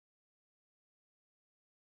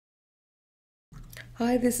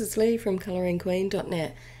Hi, this is Lee from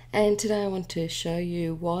colouringqueen.net, and today I want to show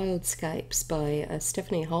you Wildscapes by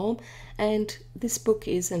Stephanie Holm, and this book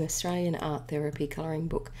is an Australian art therapy colouring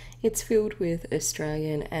book. It's filled with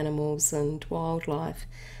Australian animals and wildlife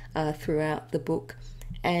throughout the book,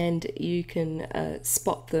 and you can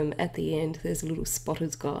spot them at the end. There's a little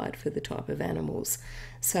spotter's guide for the type of animals.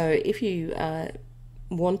 So if you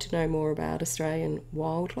want to know more about Australian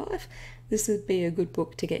wildlife, this would be a good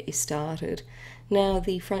book to get you started. Now,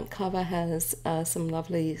 the front cover has some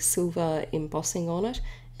lovely silver embossing on it,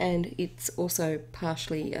 and it's also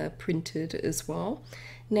partially printed as well.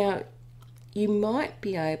 Now, you might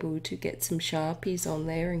be able to get some Sharpies on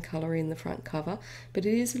there and colour in the front cover, but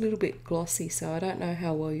it is a little bit glossy, so I don't know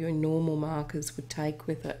how well your normal markers would take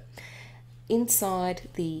with it. Inside,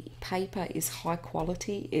 the paper is high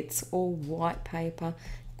quality. It's all white paper,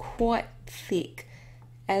 quite thick.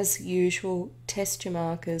 As usual, test your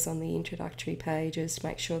markers on the introductory pages to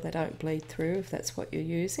make sure they don't bleed through if that's what you're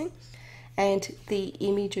using. And the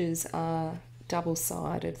images are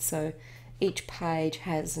double-sided, so each page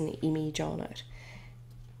has an image on it.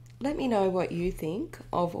 Let me know what you think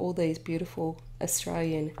of all these beautiful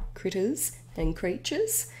Australian critters and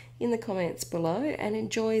creatures in the comments below, and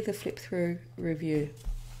enjoy the flip-through review.